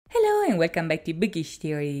and welcome back to Bookish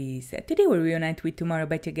Theories. Today we reunite with Tomorrow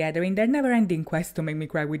by Together in their never-ending quest to make me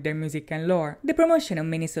cry with their music and lore. The promotion of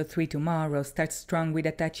minisode 3 Tomorrow starts strong with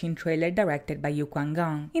a touching trailer directed by Yu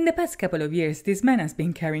Kwang-gong. In the past couple of years, this man has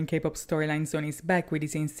been carrying K-pop storylines on his back with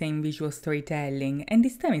his insane visual storytelling, and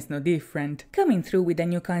this time is no different. Coming through with a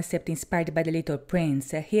new concept inspired by The Little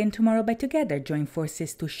Prince, he and Tomorrow by Together join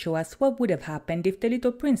forces to show us what would have happened if the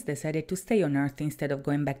Little Prince decided to stay on Earth instead of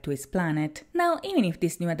going back to his planet. Now, even if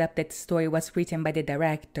this new adapted story was written by the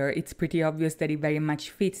director, it's pretty obvious that it very much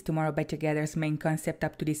fits Tomorrow by Together's main concept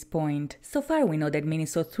up to this point. So far we know that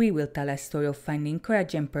minisode 3 will tell a story of finding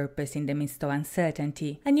courage and purpose in the midst of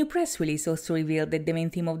uncertainty. A new press release also revealed that the main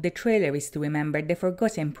theme of the trailer is to remember the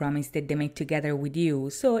forgotten promise that they make together with you.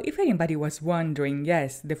 So if anybody was wondering,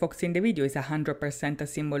 yes, the fox in the video is 100% a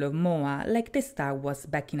symbol of Moa, like the star was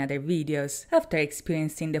back in other videos. After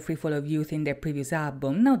experiencing the free fall of youth in their previous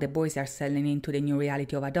album, now the boys are settling into the new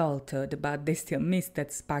reality of adulthood, but they still miss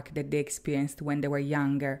that spark that they experienced when they were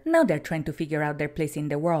younger. Now they're trying to figure out their place in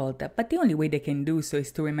the world, but the only way they can do so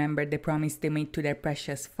is to remember the promise they made to their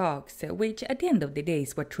precious fox, which at the end of the day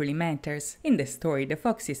is what truly matters. In the story, the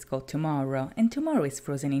fox is called Tomorrow, and Tomorrow is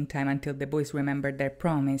frozen in time until the boys remember their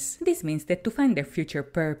promise. This means that to find their future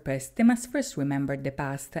purpose, they must first remember the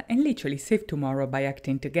past and literally save Tomorrow by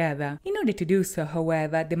acting together. In order to do so,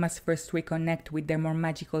 however, they must first reconnect with their more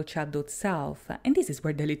magical childhood self, and this is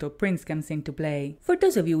where the Little Prince comes into play. For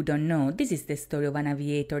those of you who don't know, this is the story of an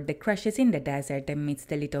aviator that crashes in the desert and meets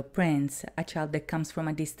the Little Prince, a child that comes from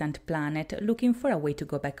a distant planet looking for a way to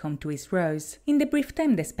go back home to his rose. In the brief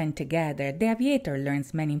time they spend together, the aviator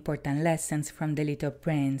learns many important lessons from the Little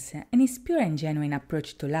Prince, and his pure and genuine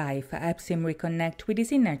approach to life helps him reconnect with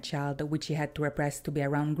his inner child, which he had to repress to be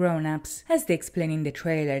around grown-ups. As they explain in the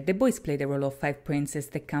trailer, the boys play the role of 5 princes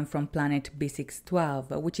that come from planet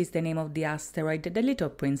B612, which is the name of the asteroid the Little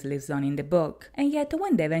Prince lives on in the book. And yet,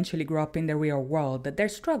 when they eventually grow up in the real world, their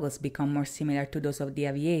struggles become more similar to those of the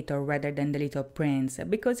aviator rather than the Little Prince,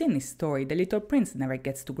 because in his story, the Little Prince never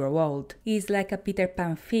gets to grow old. He's like a Peter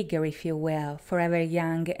Pan figure, if you will, forever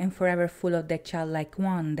young and forever full of that childlike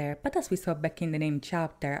wonder. But as we saw back in the name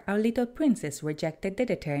chapter, our Little Princess rejected that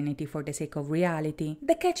eternity for the sake of reality.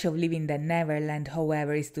 The catch of living the Neverland,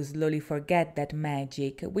 however, is to slowly forget that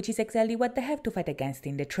magic, which is exactly what they have to fight against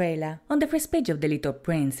in the trailer. On the first page of The Little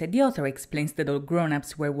Prince, the author explains that all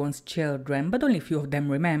grown-ups were once children, but only few of them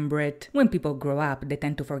remember it. When people grow up, they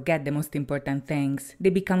tend to forget the most important things. They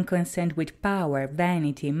become concerned with power,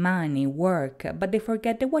 vanity, money, work, but they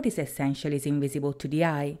forget that what is essential is invisible to the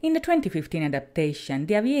eye. In the 2015 adaptation,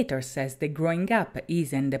 the aviator says that growing up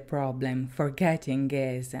isn't the problem, forgetting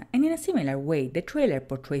is. And in a similar way, the trailer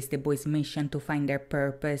portrays the boys' mission to find their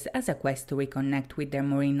purpose as a quest to reconnect with their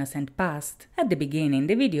more innocent past. At the beginning,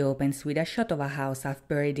 the video opens with a shot of a house half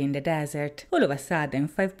buried in the desert. All of a sudden,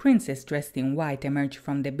 5 princes dressed in white emerge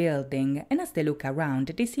from the building, and as they look around,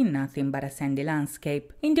 they see nothing but a sandy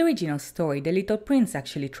landscape. In the original story, the Little Prince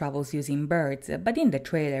actually travels using birds, but in the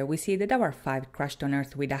trailer we see that our 5 crashed on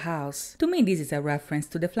Earth with a house. To me, this is a reference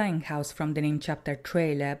to the flying house from the name chapter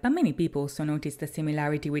trailer, but many people also noticed the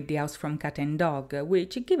similarity with the house from Cat and Dog,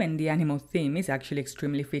 which, given the animal theme, is actually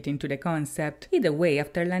extremely fitting to the concept. Either way,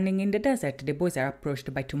 after landing in the desert, the boys are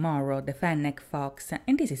approached by Tomorrow, the fennec fox,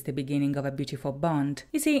 and this is the beginning of a beautiful bond.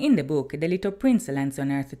 You see, in the book, the Little Prince lands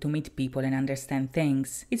on Earth to meet people and understand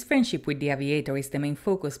things. His friendship with the aviator is the main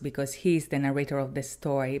focus because he is the narrator of the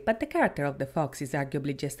story, but the character of the fox is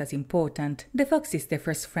arguably just as important. The fox is the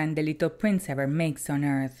first friend the Little Prince ever makes on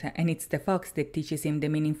Earth, and it's the fox that teaches him the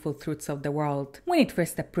meaningful truths of the world. When it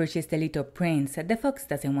first approaches the Little Prince, the fox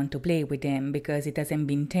doesn't want to play with him because it hasn't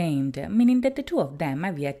been tamed, meaning that the two of them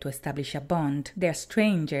have yet to establish a bond. They're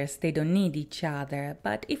strangers, they don't need each other,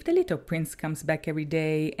 but if the Little Prince comes back every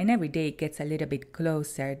day and every day gets a little bit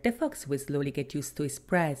closer, the fox will slowly get used to his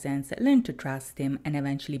presence, learn to trust him, and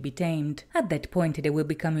eventually be tamed. At that point, they will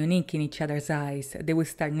become unique in each other's eyes, they will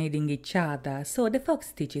start needing each other, so the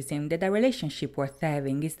fox teaches him that a relationship worth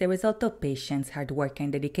having is the result of patience, hard work,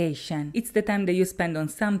 and dedication. It's the time that you spend on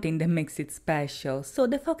something that makes it special, so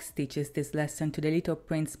the fox teaches this lesson to the Little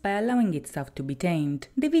Prince by allowing itself to be tamed.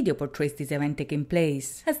 The video portrays this event taking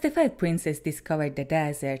place. As the 5 princes discover the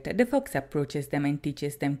desert, the fox approaches them and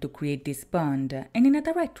teaches them to create this bond, and in a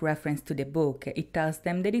direct reference to the book, it tells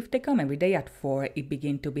them that if they come every day at 4, it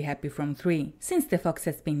begin to be happy from 3. Since the fox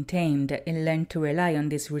has been tamed, it learned to rely on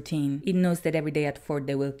this routine. It knows that every day at 4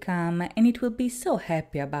 they will come, and it will be so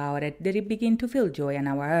happy about it that it begin to feel joy an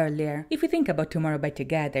hour earlier. If you think about Tomorrow by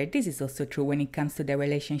Together, this is also true when it comes to their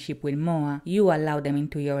relationship with Moa. You allow them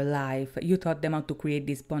into your life, you taught them how to create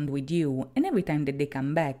this bond with you, and every time that they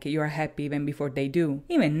come back, you are happy even before they do.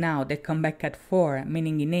 Even now they come back at 4,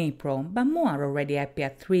 meaning in April, but more are already happy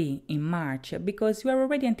at 3, in March, because we are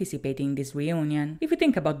already anticipating this reunion. If you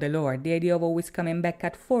think about the lore, the idea of always coming back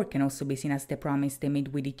at 4 can also be seen as the promise they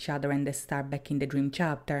made with each other and the star back in the dream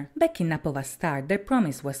chapter. Back in Nap of a Star, their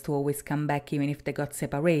promise was to always come back even if they got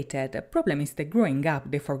separated. Problem is that growing up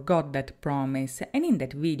they forgot that promise, and in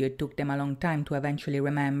that video it took them a long time to eventually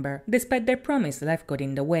remember. Despite their promise, life got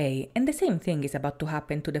in the way, and the same thing is about to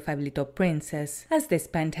happen to the 5 little princes. As they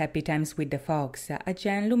spend happy times with the fox, a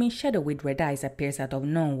giant looming shadow with red eyes appears out of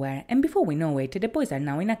nowhere, and before we know it, the boys are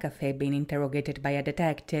now in a cafe being interrogated by a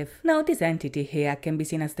detective. Now this entity here can be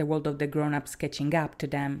seen as the world of the grown-ups catching up to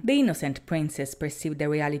them. The innocent princes perceive the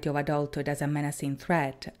reality of adulthood as a menacing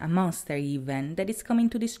threat, a monster even, that is coming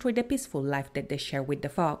to destroy the peaceful life that they share with the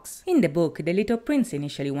fox. In the book, the little prince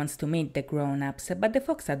initially wants to meet the grown-ups, but the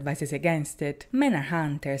fox advises against it. Men are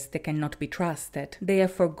hunters, they cannot be trusted. They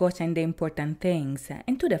have forgotten the important things,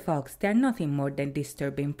 and to the fox they are nothing more than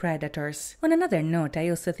disturbing predators. On another note, I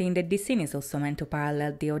also think that this scene is also meant to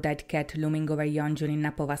parallel the odd-eyed cat looming over Yeonjun in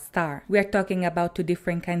Nap of a Star. We are talking about two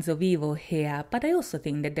different kinds of evil here, but I also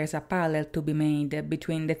think that there's a parallel to be made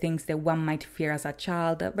between the things that one might fear as a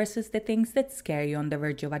child versus the things that scare you on the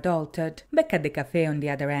verge of adulthood. Back at the cafe on the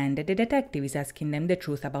other end, the detective is asking them the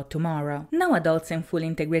truth about tomorrow. Now adults and fully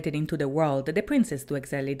integrated into the world, the princes do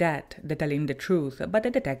exactly that. They tell him the truth, but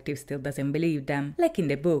the detective still doesn't believe them. Like in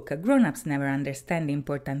the book, grown-ups never understand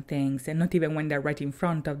important things, not even when they're right in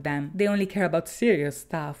front of them. They only care about serious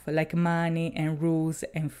stuff, like money and rules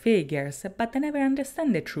and figures, but they never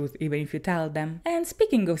understand the truth even if you tell them. And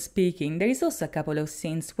speaking of speaking, there is also a couple of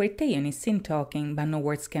scenes where Taeyeon is seen talking, but no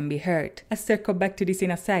words can be heard. I'll circle back to this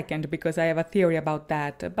in a second because I have a theory about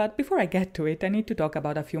that, but before I get to it, I need to talk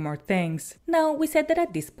about a few more things. Now, we said that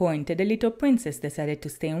at this point, the little princess decided to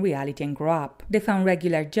stay in reality and grow up. They found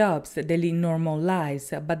regular jobs, they lead normal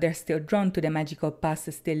lives, but they're still drawn to the magical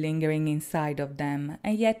past still lingering inside of them,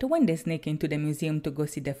 and yet when they sneak into the museum to go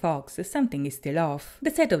see the fox, something is still off.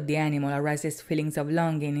 The sight of the animal arises feelings of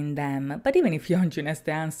longing in them, but even if Yeonjun has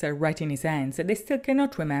the answer right in his hands, they still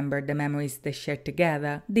cannot remember the memories they shared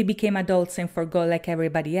together. They became adults and forgot like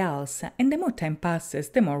everybody else, and the more time passes,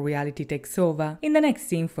 the more reality takes over. In the next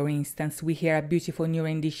scene, for instance, we hear a beautiful new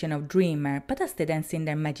rendition of Dreamer, but as they dance in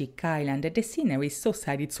their magic island, the scenery is so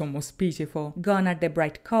sad it's almost pitiful. Gone are the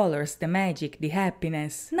bright colors, the magic, the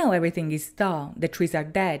happiness. Now everything is dull, the trees are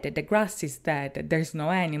dead, the grass is dead, there's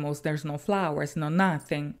no animals, there's no flowers, no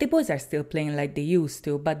nothing. The boys are still playing like they used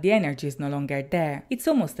to, but the energy is no longer there. It's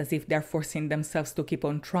almost as if they're forcing themselves to keep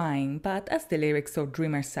on trying, but as the lyrics of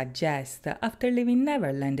Dreamer suggest, after leaving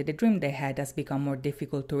Neverland, the dream they had has become more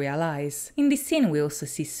difficult to realize. In this scene, we also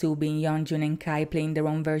see Soobin, Yeonjun and Kai playing their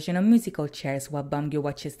own version of musical chairs while Beomgyu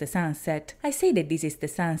watches the sunset. I say that this is the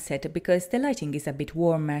sunset because the lighting is a bit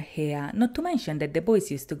warmer here, not to mention that the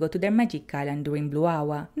boys used to go to their magic island during Blue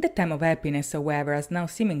Hour. The time of happiness, however, has now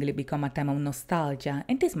seemingly become a time of nostalgia,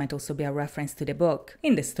 and this might also be a reference to the book.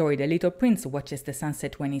 In the story, the little prince watches the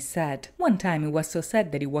sunset when he's sad. One time he was so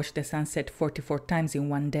sad that he watched the sunset 44 times in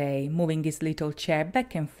one day, moving his little chair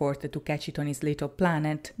back and forth to catch it on his little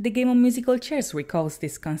planet. The game of musical chairs recalls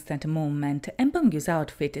this constant movement, and Beomgyu's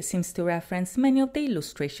outfit seems to reference many of the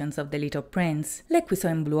illustrations of the little prince. Like we saw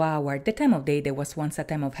in Blue Hour, the time of day that was once a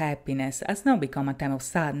time of happiness has now become a time of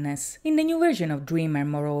sadness. In the new version of Dreamer,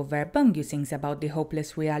 moreover, Beomgyu sings about the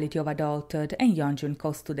hopeless reality of adulthood, and Yeonjun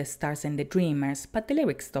calls to the stars and the dreamers, but the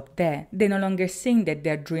lyrics stop there. They no longer sing that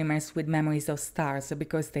they're dreamers with memories of stars,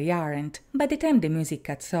 because they aren't. By the time the music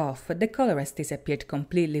cuts off, the color has disappeared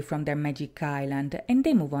completely from their magic island, and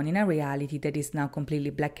they move on in a reality that is now completely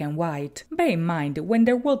black and white. Bear in mind, when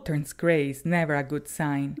their world turns grey is never a good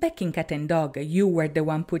sign. Back in Cat and Dog, you were the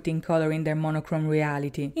one putting color in their monochrome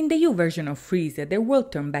reality. In the U version of Freeze, their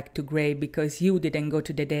world turned back to grey because you didn't go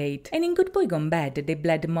to the date. And in Good Boy Gone Bad, they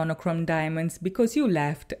bled monochrome diamonds because you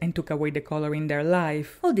left and took away the color in their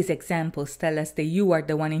life. All these examples tell us that you are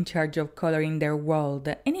the one in charge of coloring their world,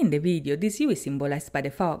 and in the video, this you is symbolized by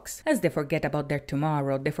the fox. As they forget about their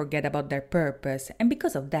tomorrow, they forget about their purpose, and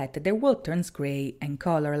because of that, their world turns grey and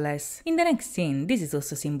colorless. In the next scene, this is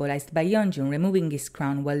also symbolized by Yeonjun removing his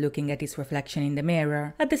crown while looking at his reflection in the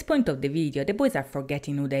mirror. At this point of the video, the boys are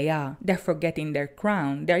forgetting who they are. They're forgetting their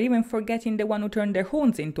crown, they're even forgetting the one who turned their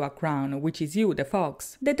horns into a crown, which is you, the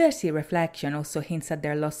fox. The dirty reflection also hints at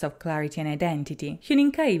their loss of clarity and identity.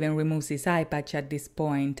 Hyunin-kai even removes his eye patch at this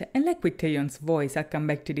point, and like with Taeyeon's voice, I'll come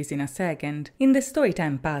back to this in a second. In the story,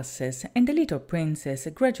 time passes, and the little princess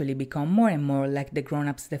gradually become more and more like the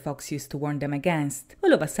grown-ups the fox used to warn them against.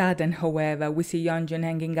 All of a sudden, however, we see Yeonjun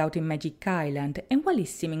hanging out in Magic Island, and while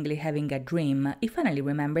he's seemingly having a dream, he finally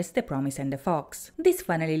remembers the the promise and the fox. This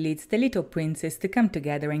finally leads the little princes to come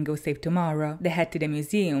together and go save Tomorrow. They head to the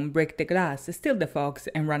museum, break the glass, steal the fox,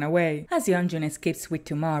 and run away. As Yeonjun escapes with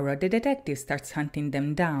Tomorrow, the detective starts hunting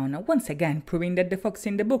them down, once again proving that the fox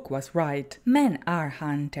in the book was right. Men are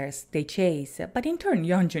hunters, they chase, but in turn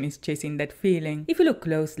Yeonjun is chasing that feeling. If you look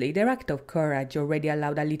closely, their act of courage already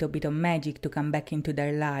allowed a little bit of magic to come back into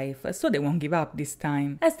their life, so they won't give up this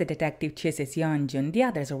time. As the detective chases Yeonjun, the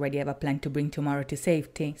others already have a plan to bring Tomorrow to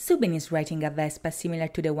safety. Subin is riding a Vespa similar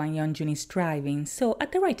to the one Yeonjun is driving, so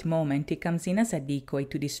at the right moment he comes in as a decoy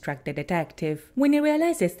to distract the detective. When he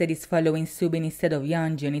realizes that he's following Subin instead of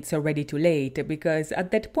Yeonjun, it's already too late, because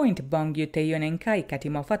at that point Bongyu, Taeyeon and Kai cut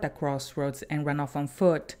him off at a crossroads and run off on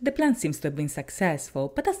foot. The plan seems to have been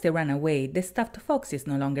successful, but as they run away, the stuffed fox is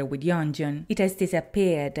no longer with Yeonjun. It has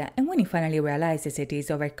disappeared, and when he finally realizes it, he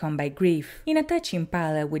is overcome by grief. In a touching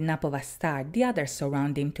parallel with Nap of a Star, the others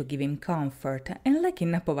surround him to give him comfort, and like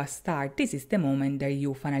in Nap of a Star, this is the moment their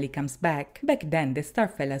youth finally comes back. Back then, the star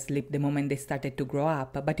fell asleep the moment they started to grow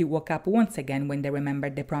up, but he woke up once again when they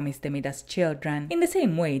remembered the promise they made as children. In the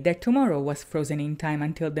same way, their Tomorrow was frozen in time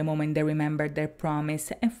until the moment they remembered their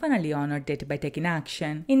promise and finally honored it by taking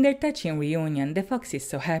action. In their touching reunion, the fox is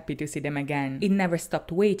so happy to see them again. It never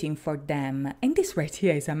stopped waiting for them, and this right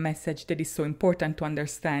here is a message that is so important to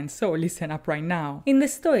understand, so listen up right now. In the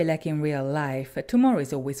story, like in real life, Tomorrow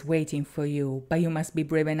is always waiting for you, but you must be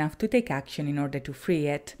brave enough to take action in order to free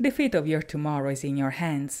it. The fate of your tomorrow is in your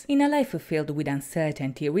hands. In a life filled with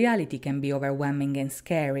uncertainty, reality can be overwhelming and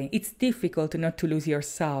scary. It's difficult not to lose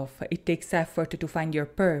yourself, it takes effort to find your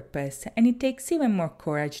purpose, and it takes even more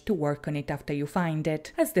courage to work on it after you find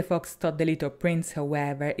it. As the fox taught the little prince,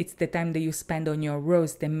 however, it's the time that you spend on your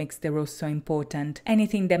rose that makes the rose so important.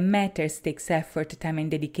 Anything that matters takes effort, time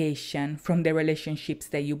and dedication, from the relationships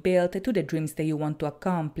that you build to the dreams that you want to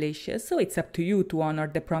accomplish, so it's up to you to honor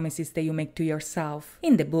the promises that you make to yourself.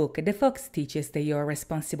 In the book, the fox teaches that you are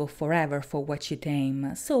responsible forever for what you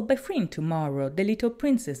aim, so by freeing Tomorrow, the little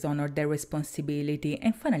princes honored their responsibility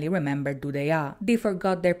and finally remembered who they are. They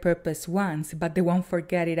forgot their purpose once, but they won't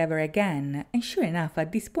forget it ever again, and sure enough,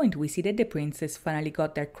 at this point we see that the princes finally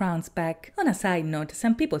got their crowns back. On a side note,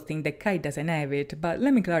 some people think that Kai doesn't have it, but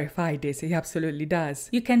let me clarify this, he absolutely does.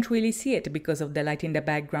 You can't really see it because of the light in the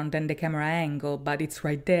background and the camera angle, but it's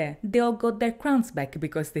right there. They all got their crowns back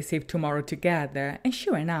because they saved Tomorrow together, and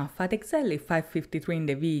sure enough, at exactly 5:53 in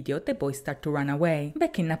the video, the boys start to run away.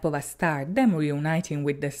 Back in Nap of a Star, them reuniting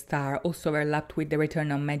with the star also overlapped with the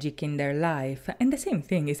return of magic in their life, and the same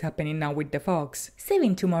thing is happening now with the fox.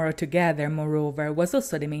 Saving Tomorrow together, moreover, was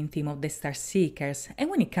also the main theme of the Star Seekers, and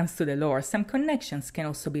when it comes to the lore, some connections can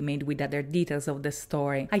also be made with other details of the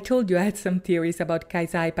story. I told you I had some theories about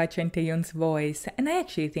Kai's eye patch and Taeyeon's voice, and I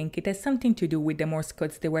actually think it has something to do with the Morse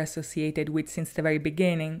codes they were associated with since the very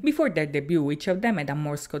beginning. Before their debut, each of them had a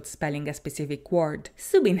Morse code spelling a specific word.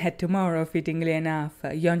 Subin had Tomorrow, fittingly enough,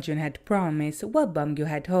 Yeonjun had Promise, while Bongyu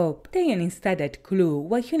had Hope. Taeyeon instead had Clue,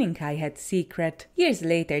 while Hyun and Kai had Secret. Years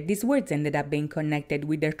later, these words ended up being connected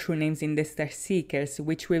with their true names in the Star Seekers,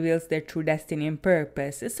 which reveals their true destiny and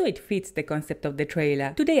purpose, so it fits the concept of the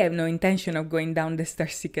trailer. Today I have no intention of going down the Star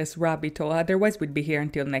Seekers rabbit hole, otherwise we'd be here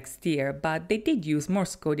until next year, but they did use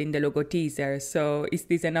Morse code in the logo teaser, so is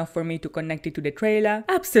this enough for me to connect it to the trailer?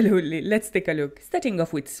 Absolutely, let's take a look. Starting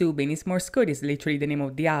off with Subin, his Morse code is literally the name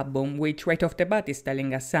of the album, which right off the bat is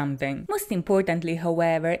telling us something. Most importantly,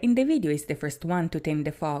 however, in the video is the first one to tame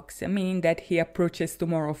the fox, meaning that he approaches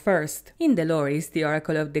Tomorrow first. In the lore, he's the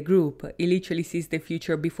oracle of the group. He literally sees the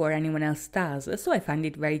future before anyone else does, so I find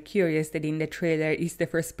it very curious that in the trailer he's the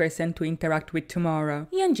first person to interact with Tomorrow.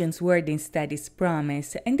 Yeonjun's word instead is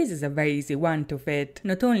Promise, and this is a very easy one to fit.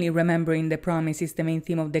 Not only remembering the promise is the main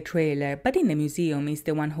theme of the trailer, but in the museum he's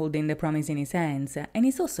the one holding the promise in his hands, and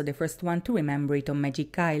he's also the first one to remember it on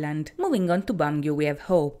Magic Island. Moving on to Bongyu, we have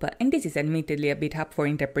Hope, and this is admittedly a bit up for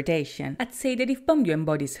interpretation. I'd say that if Bongyu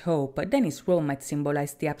embodies hope, then his role might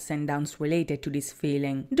symbolize the ups and downs related to this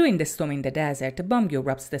feeling. During the storm in the desert, Bongyu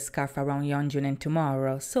wraps the scarf around Yeonjun and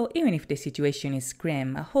Tomorrow, so even if the situation is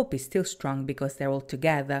grim, hope is still strong because they're all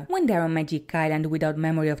together. When they're on Magic Island without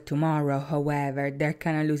memory of Tomorrow, however, they're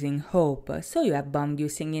kinda losing hope, so you have Bongyu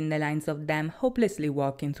singing the lines of them hopelessly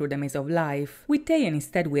walking through the maze of life. With Taeyeon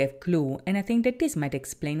instead we have Clue, and I think that this might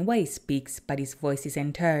explain why he speaks but his voice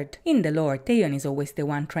isn't heard. In the lore, Taeyeon is always the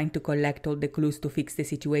one trying to collect all the clues to fix the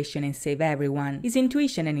situation and save everyone. His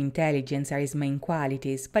intuition and intelligence are his main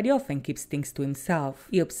qualities, but he often keeps things to himself.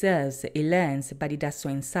 He observes, he learns, but he does so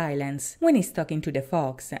in silence. When he's talking to the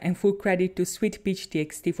fox, and full credit to Sweet Peach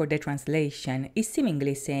TXT for the translation, he's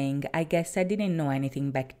seemingly saying, I guess I didn't know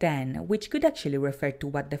anything back then, which could actually refer to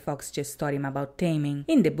what the fox just taught him about about taming.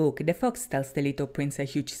 In the book, the fox tells the little prince a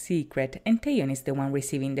huge secret, and Taeyeon is the one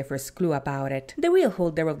receiving the first clue about it. The real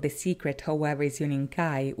holder of the secret, however, is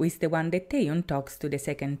Kai, who is the one that Taeyeon talks to the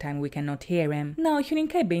second time we cannot hear him. Now,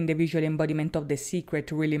 Kai being the visual embodiment of the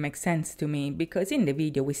secret really makes sense to me, because in the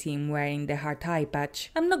video we see him wearing the heart eye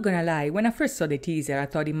patch. I'm not gonna lie, when I first saw the teaser I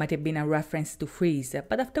thought it might have been a reference to Freeze,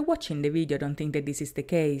 but after watching the video I don't think that this is the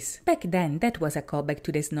case. Back then, that was a callback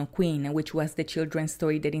to the Snow Queen, which was the children's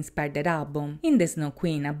story that inspired that album. In the Snow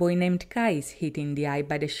Queen, a boy named Kai is hit in the eye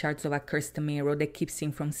by the shards of a cursed mirror that keeps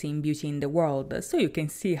him from seeing beauty in the world, so you can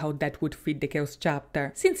see how that would fit the Chaos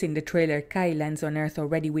chapter. Since in the trailer Kai lands on Earth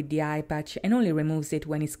already with the eye patch and only removes it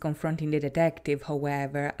when he's confronting the detective,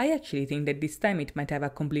 however, I actually think that this time it might have a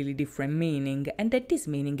completely different meaning, and that this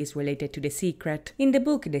meaning is related to the secret. In the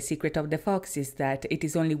book, the secret of the fox is that it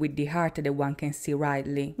is only with the heart that one can see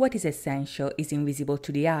rightly. What is essential is invisible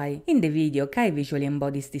to the eye. In the video, Kai visually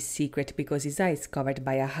embodies this secret because his eye is covered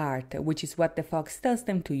by a heart, which is what the fox tells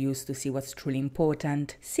them to use to see what's truly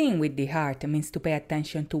important. Seeing with the heart means to pay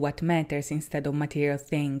attention to what matters instead of material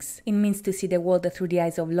things. It means to see the world through the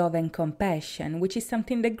eyes of love and compassion, which is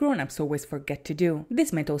something that grown-ups always forget to do.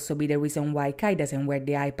 This might also be the reason why Kai doesn't wear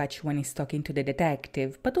the eye patch when he's talking to the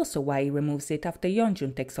detective, but also why he removes it after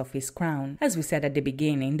Yeonjun takes off his crown. As we said at the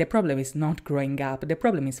beginning, the problem is not growing up, the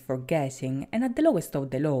problem is forgetting, and at the lowest of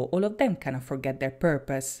the low, all of them kind of forget their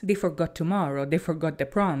purpose. They forgot tomorrow, they forgot the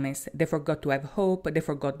promise, they forgot to have hope, they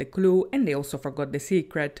forgot the clue, and they also forgot the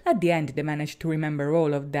secret. At the end, they managed to remember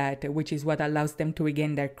all of that, which is what allows them to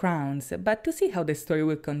regain their crowns, but to see how the story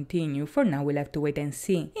will continue, for now we'll have to wait and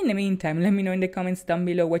see. In the meantime, let me know in the comments down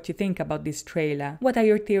below what you think about this trailer. What are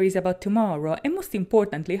your theories about tomorrow, and most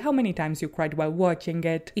importantly, how many times you cried while watching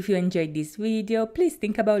it? If you enjoyed this video, please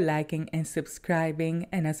think about liking and subscribing,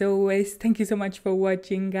 and as always, thank you so much for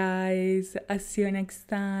watching, guys. I'll see you next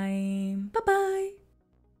time. Bye bye.